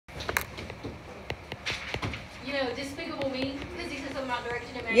You know, Despicable Me, because he said something about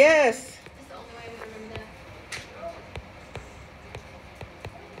direction and magnitude. Yes. That's the only way I remember that.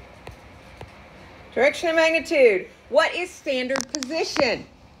 Direction and magnitude. What is standard position?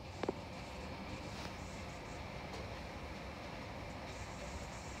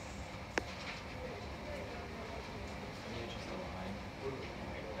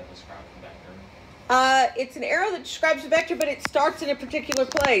 It's an arrow that describes a vector, but it starts in a particular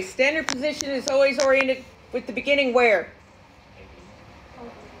place. Standard position is always oriented with the beginning where?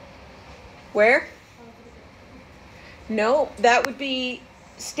 Where? No, that would be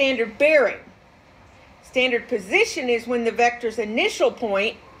standard bearing. Standard position is when the vector's initial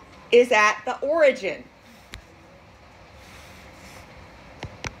point is at the origin.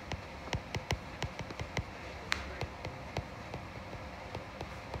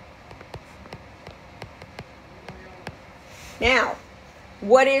 Now,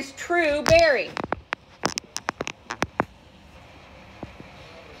 what is true bearing?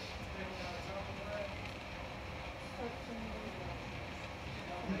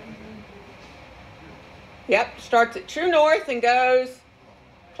 Yep, starts at true north and goes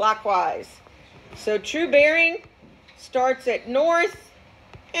clockwise. So true bearing starts at north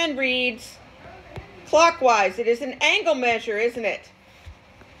and reads clockwise. It is an angle measure, isn't it?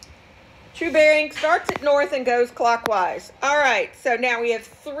 True bearing starts at north and goes clockwise. All right, so now we have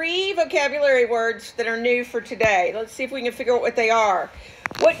 3 vocabulary words that are new for today. Let's see if we can figure out what they are.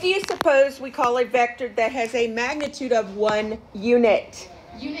 What do you suppose we call a vector that has a magnitude of 1 unit?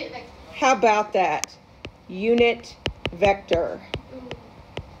 Unit vector. How about that? Unit vector.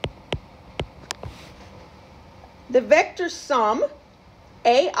 The vector sum,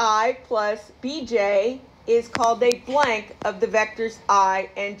 AI plus BJ, is called a blank of the vectors I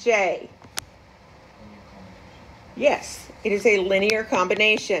and J. Yes, it is a linear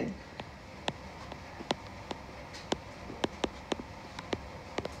combination.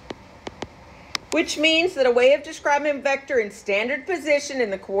 Which means that a way of describing a vector in standard position in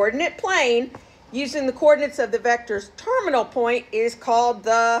the coordinate plane using the coordinates of the vector's terminal point is called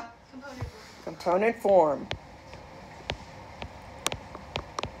the component form.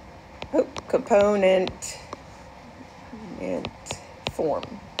 Component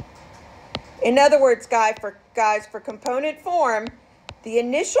form. In other words, guys, for component form, the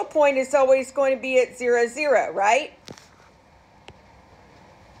initial point is always going to be at 0, 0, right?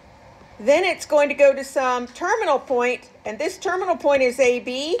 Then it's going to go to some terminal point, and this terminal point is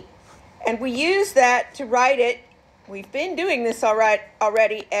AB, and we use that to write it. We've been doing this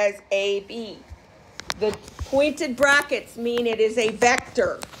already as AB. The pointed brackets mean it is a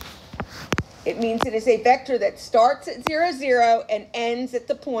vector. It means it is a vector that starts at 0, 0 and ends at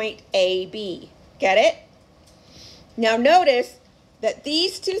the point AB. Get it? Now notice that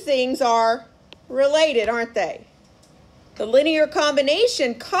these two things are related, aren't they? The linear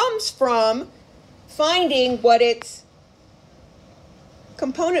combination comes from finding what its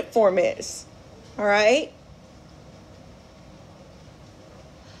component form is. All right?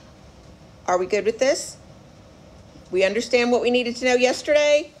 Are we good with this? We understand what we needed to know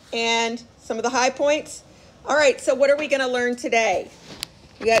yesterday and some of the high points? All right, so what are we going to learn today?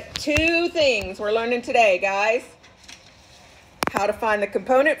 We got 2 things we're learning today, guys. How to find the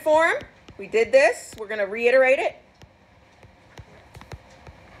component form. We did this. We're going to reiterate it.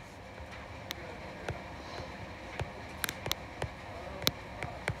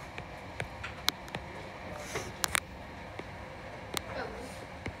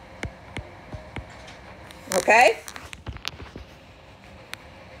 Okay?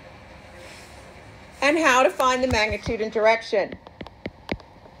 And how to find the magnitude and direction.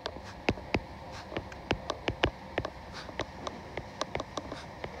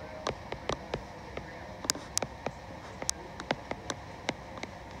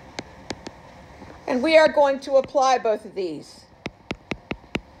 And we are going to apply both of these.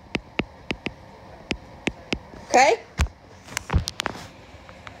 Okay?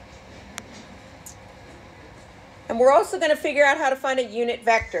 And we're also going to figure out how to find a unit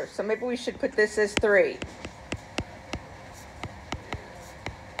vector. So maybe we should put this as 3.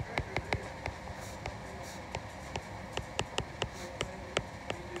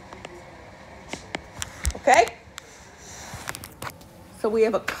 Okay? So we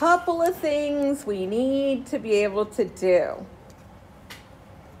have a couple of things we need to be able to do.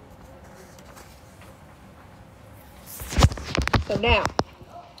 So now,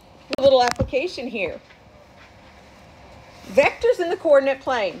 a little application here. Vectors in the coordinate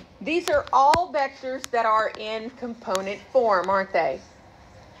plane. These are all vectors that are in component form, aren't they?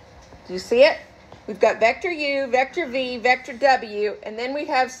 Do you see it? We've got vector U, vector V, vector W, and then we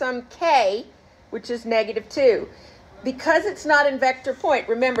have some K which is -2. Because it's not in vector point,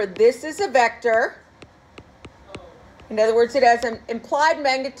 remember, this is a vector. In other words, it has an implied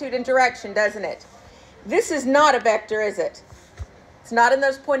magnitude and direction, doesn't it? This is not a vector, is it? It's not in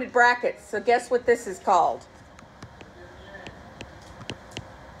those pointed brackets. So guess what this is called?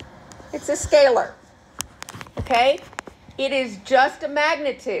 It's a scalar. Okay? It is just a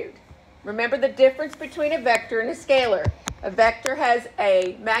magnitude. Remember the difference between a vector and a scalar. A vector has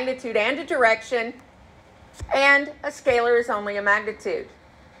a magnitude and a direction, and a scalar is only a magnitude.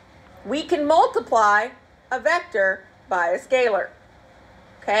 We can multiply a vector by a scalar.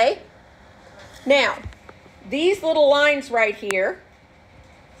 Okay? Now, these little lines right here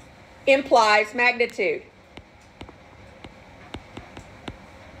implies magnitude.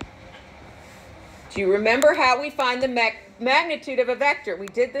 Do you remember how we find the magnitude of a vector? We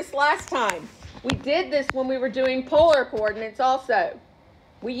did this last time. We did this when we were doing polar coordinates also.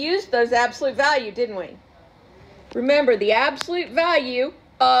 We used those absolute value, didn't we? Remember, the absolute value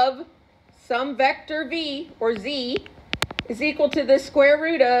of some vector v, or z, is equal to the square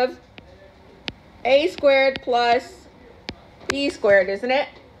root of a squared plus b squared, isn't it?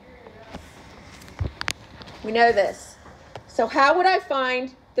 We know this. So how would I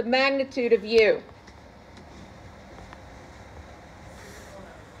find the magnitude of u?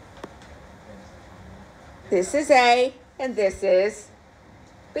 This is A and this is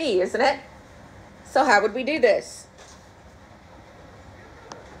B, isn't it? So how would we do this?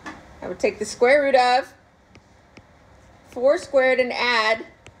 I would take the square root of 4 squared and add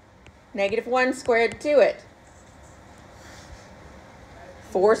 -1 squared to it.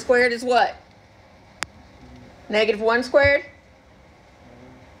 4 squared is what? -1 squared?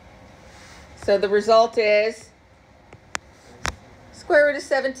 So the result is square root of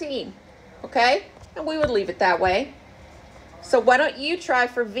 17, okay? And we would leave it that way. So why don't you try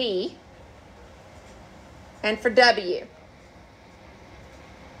for V and for W?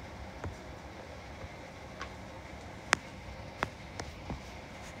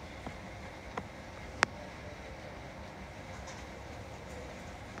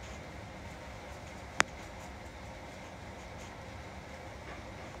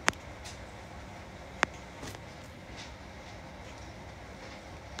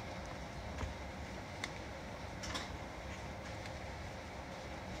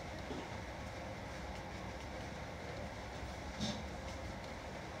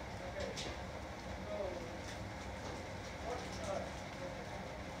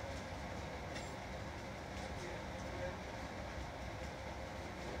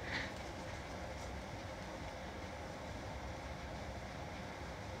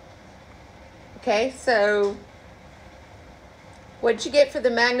 Okay, so what did you get for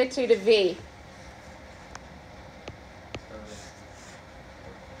the magnitude of V?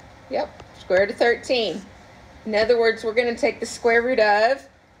 Yep, square root of 13. In other words, we're going to take the square root of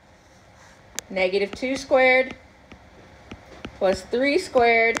 -2 squared plus 3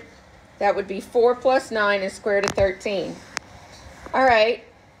 squared. That would be 4 plus 9 is square root of 13. All right,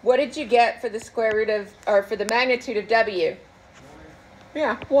 what did you get for the square root of, or for the magnitude of W?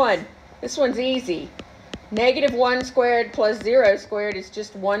 Yeah, 1. This one's easy. -1 squared plus 0 squared is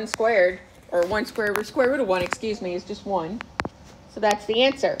just 1 squared, or 1 squared, or square root of 1, excuse me, is just 1. So that's the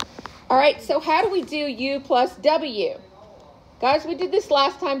answer. All right, so how do we do U plus W? Guys, we did this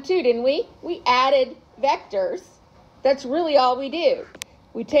last time too, didn't we? We added vectors. That's really all we do.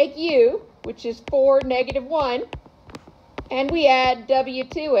 We take U, which is 4, -1, and we add W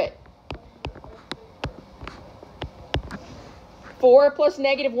to it. 4 plus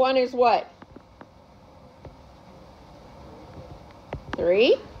 -1 is what?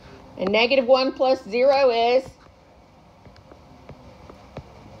 3. And -1 plus 0 is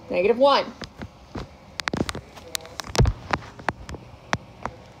 -1.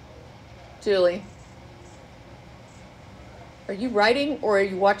 Julie, are you writing or are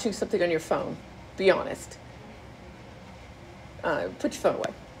you watching something on your phone? Be honest. Put your phone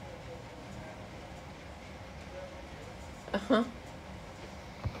away. Uh-huh.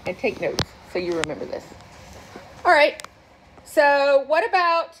 And take notes so you remember this. All right, so what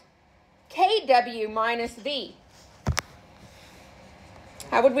about KW minus V?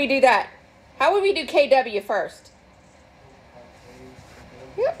 How would we do that? How would we do KW first?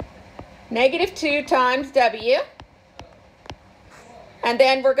 Yep. -2 times W. And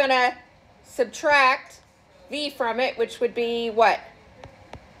then we're going to subtract V from it, which would be what?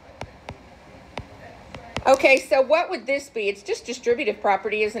 Okay, so what would this be? It's just distributive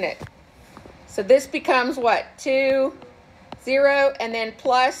property, isn't it? So this becomes what? 2, 0, and then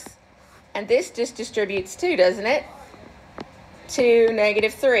plus, and this just distributes too, doesn't it? to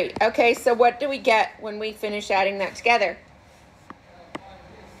negative 3. Okay, so what do we get when we finish adding that together?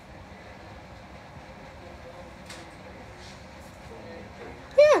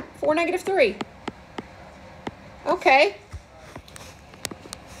 Yeah, 4 negative 3. Okay.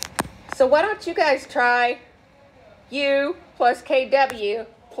 So why don't you guys try U plus KW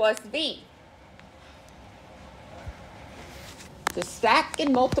plus V? Just stack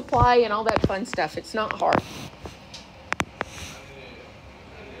and multiply and all that fun stuff. It's not hard.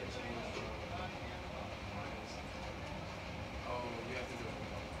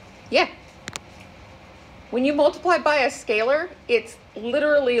 Yeah. When you multiply by a scalar, it's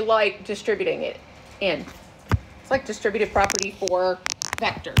literally like distributing it in. It's like distributive property for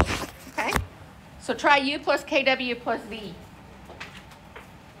vectors. Okay? So try U plus KW plus V.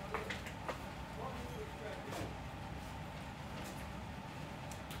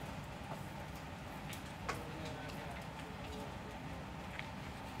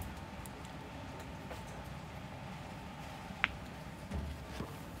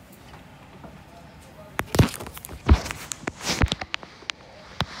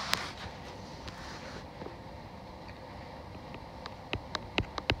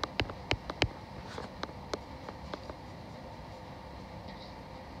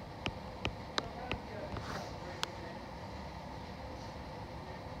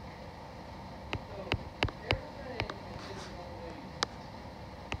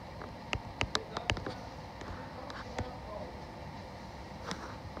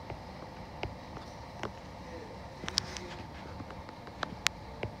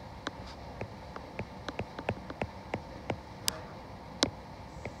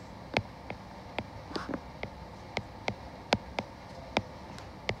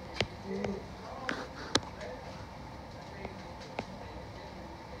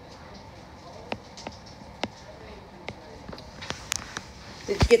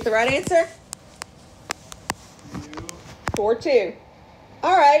 Did you get the right answer? 4, 2.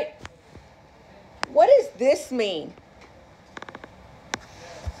 All right. What does this mean?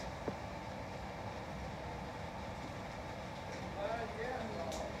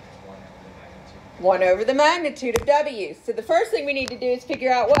 One over the magnitude of W. So the first thing we need to do is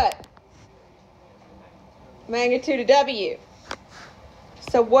figure out what? Magnitude of W.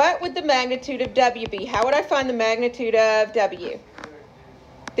 So what would the magnitude of W be? How would I find the magnitude of W?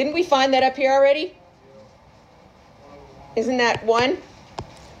 Didn't we find that up here already? Isn't that 1?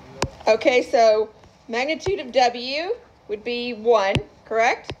 Okay, so magnitude of W would be 1,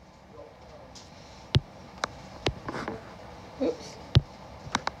 correct? Oops.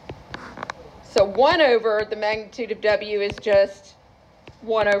 So 1 over the magnitude of W is just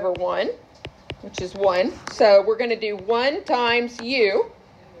 1 over 1, which is 1. So we're going to do 1 times U,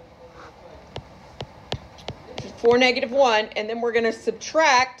 which is 4 negative 1, and then we're going to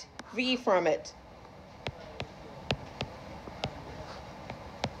subtract V from it.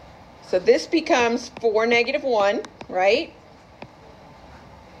 So this becomes 4 negative 1, right?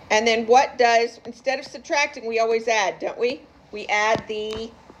 And then what does, instead of subtracting, we always add, don't we? We add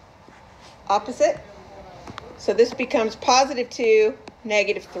the opposite. So this becomes positive 2,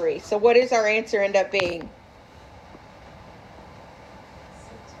 negative 3. So what does our answer end up being?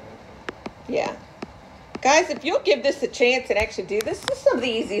 Yeah. Guys, if you'll give this a chance and actually do this, this is some of the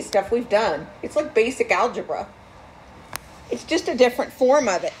easiest stuff we've done. It's like basic algebra. It's just a different form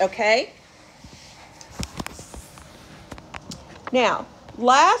of it, okay? Now,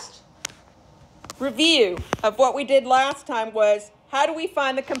 last review of what we did last time was, how do we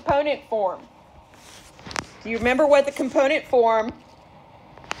find the component form? Do you remember what the component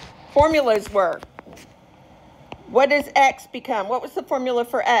formulas were? What does X become? What was the formula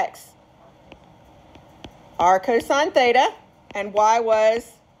for X? R cosine theta, and Y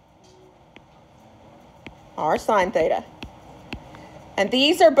was R sine theta. And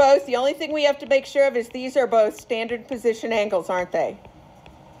these are both, the only thing we have to make sure of is these are both standard position angles, aren't they?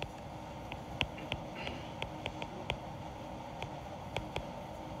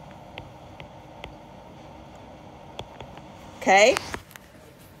 Okay.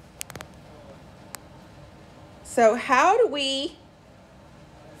 So how do we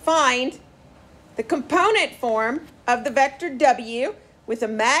find the component form of the vector W with a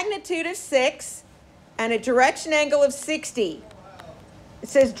magnitude of 6 and a direction angle of 60? It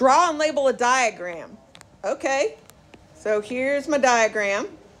says draw and label a diagram. Okay, so here's my diagram.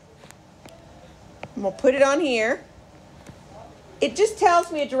 And we'll put it on here. It just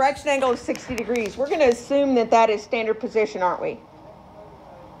tells me a direction angle of 60 degrees. We're going to assume that that is standard position, aren't we?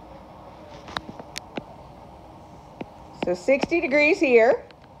 So 60 degrees here.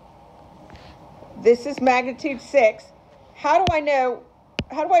 This is magnitude 6. how do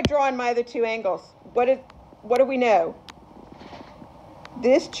I draw in my other two angles? What do we know?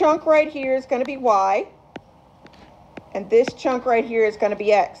 This chunk right here is going to be y, and this chunk right here is going to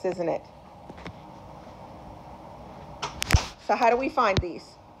be x, isn't it? So how do we find these?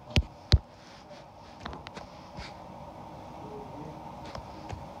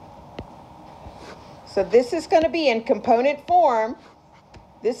 So this is going to be in component form.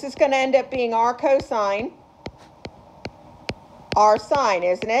 This is going to end up being r cosine, r sine,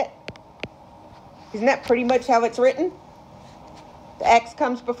 isn't it? Isn't that pretty much how it's written? The x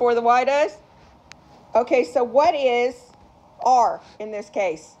comes before the y does? Okay, so what is r in this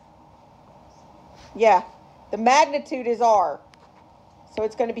case? Yeah, the magnitude is r. So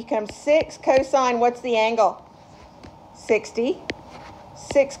it's going to become 6 cosine, what's the angle? 60.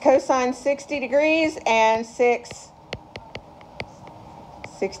 6 cosine 60 degrees and 6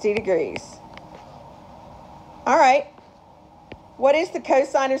 60 degrees. All right. What is the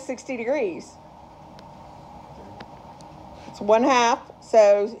cosine of 60 degrees? It's 1/2.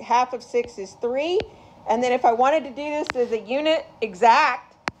 So half of 6 is 3. And then if I wanted to do this as a unit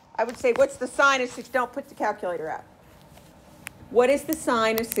exact, I would say, what's the sine of 6? Don't put the calculator out. What is the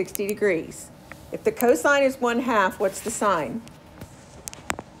sine of 60 degrees? If the cosine is 1/2, what's the sine?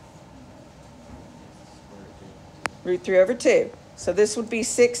 Root 3 over 2. So this would be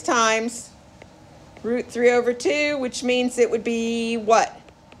 6 times root 3 over 2, which means it would be what?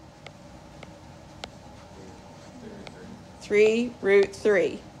 3 root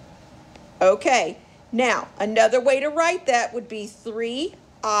 3. Okay, now another way to write that would be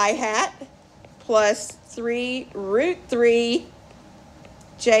 3i hat plus 3 root 3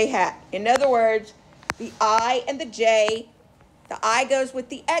 j hat. In other words, the I and the j, the I goes with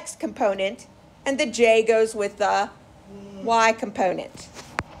the x component and the j goes with the y component.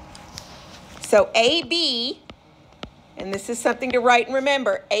 So AB, and this is something to write and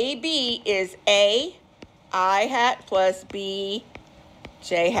remember, AB is a I hat plus b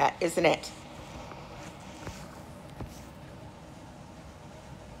j hat, isn't it?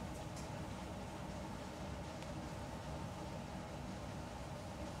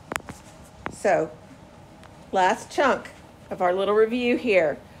 So, last chunk of our little review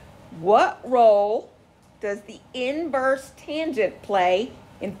here. What role does the inverse tangent play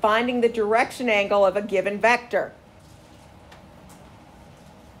in finding the direction angle of a given vector?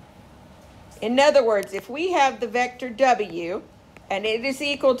 In other words, if we have the vector W and it is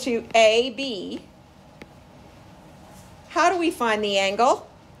equal to AB, how do we find the angle?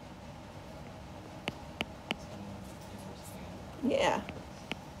 Yeah.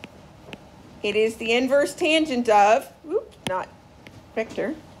 It is the inverse tangent of, oops, not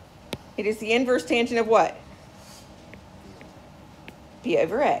vector. It is the inverse tangent of what? B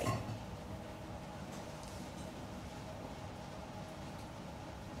over A.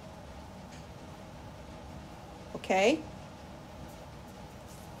 Okay?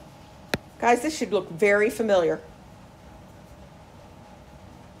 Guys, this should look very familiar.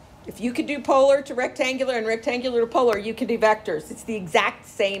 If you could do polar to rectangular and rectangular to polar, you can do vectors. It's the exact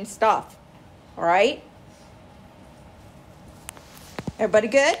same stuff. All right? Everybody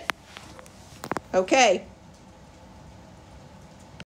good? Okay.